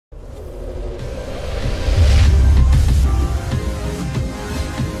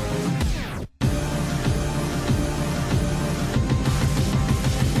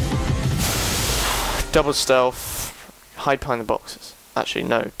Double stealth. Hide behind the boxes. Actually,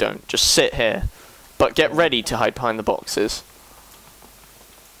 no, don't. Just sit here. But get ready to hide behind the boxes.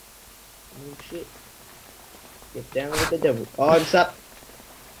 Oh shit. Get down with the devil. Oh, I'm up.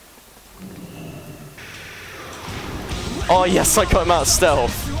 Oh yes, I got him out of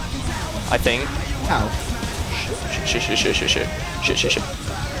stealth. I think. Ow. Shit.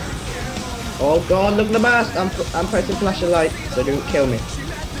 Oh god, look at the mask! I'm pressing flashlight, so don't kill me.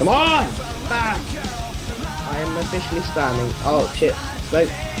 Come on! Back! I am officially standing. Oh shit. Smoke.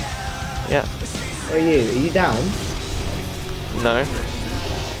 Yeah. Where are you? Are you down? No.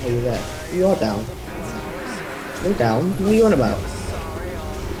 Are you there? You are down. You're down? What are you on about?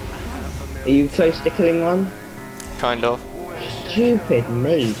 Are you close to killing one? Kind of. Stupid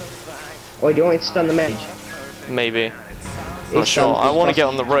mage. Or do you want me to stun the mage? Maybe. Not sure. I want to get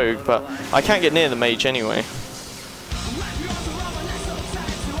on the rogue, but I can't get near the mage anyway.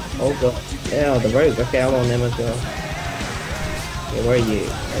 Oh god. Yeah, the rogue. Okay, I'm on him as well. Yeah, where are you?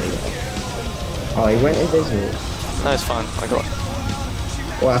 There you go. Oh, he went invisible. No, it's fine. I got it.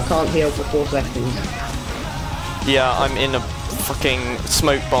 Well, I can't heal for 4 seconds. Yeah, I'm in a fucking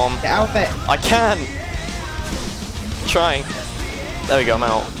smoke bomb. Get out of it! I can! Trying. There we go, I'm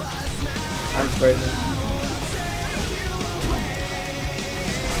out. I'm frozen.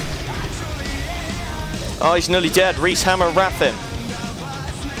 Oh, he's nearly dead. Reese Hammer, wrap him.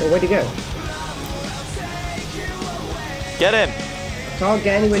 Well, where'd he go? Get him! Can't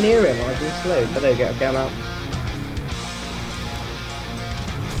get anywhere near him, I've been slowed. But there we go, okay, I'm out.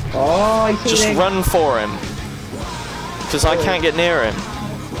 Oh, he's Just healing. run for him. Because I can't get near him.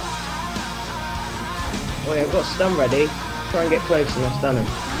 Oh yeah, I've got stun ready. Try and get close and I'll stun him.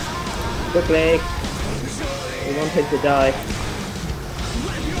 Quickly. We want him to die.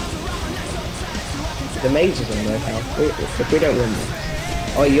 The mage is on low health. If we don't win this.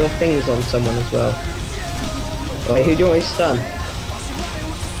 Oh, your thing's on someone as well. Wait, who do you want me to stun?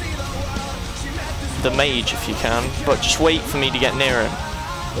 The mage, if you can. But just wait for me to get near him.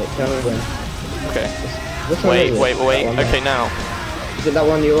 Wait, tell me when. Okay. Which one is it? Wait. That one Okay, there. now. Is it that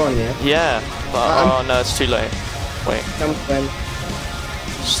one you're on, yeah? Yeah. But, oh no, it's too late. Wait. Come when.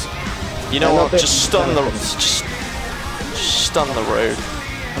 You know No, what? not Just stun the... this. Just stun the road.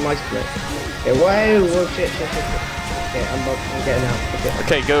 Am I split? Okay, whoa, shit. Okay, I'm getting out.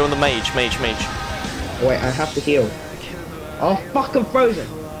 Okay, go on the mage. Wait, I have to heal. Oh fuck, I'm frozen!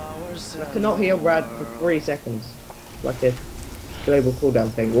 I cannot heal Brad for 3 seconds. Like a global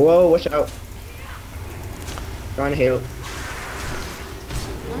cooldown thing. Whoa, watch out. Trying to heal.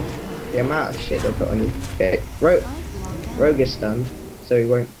 The amount of shit they put on you. Okay, Rogue is stunned, so he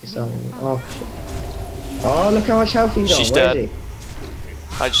won't be stunned. Oh shit. Oh, look how much health he's on. She's Where dead. is he?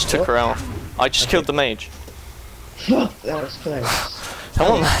 I just took her out. I just killed the mage. Fuck, that was close.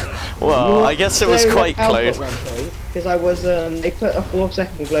 Come on. Well, I guess it was quite close. Because I was, they put a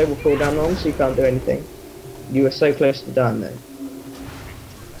 4-second global cooldown on, so you can't do anything. You were so close to dying though.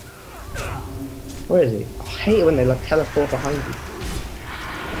 Where is he? I hate it when they like teleport behind you.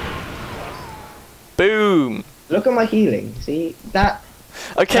 Boom. Look at my healing. See that?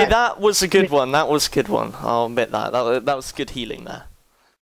 Okay, that was a good one. That was a good one. I'll admit that. That was good healing there.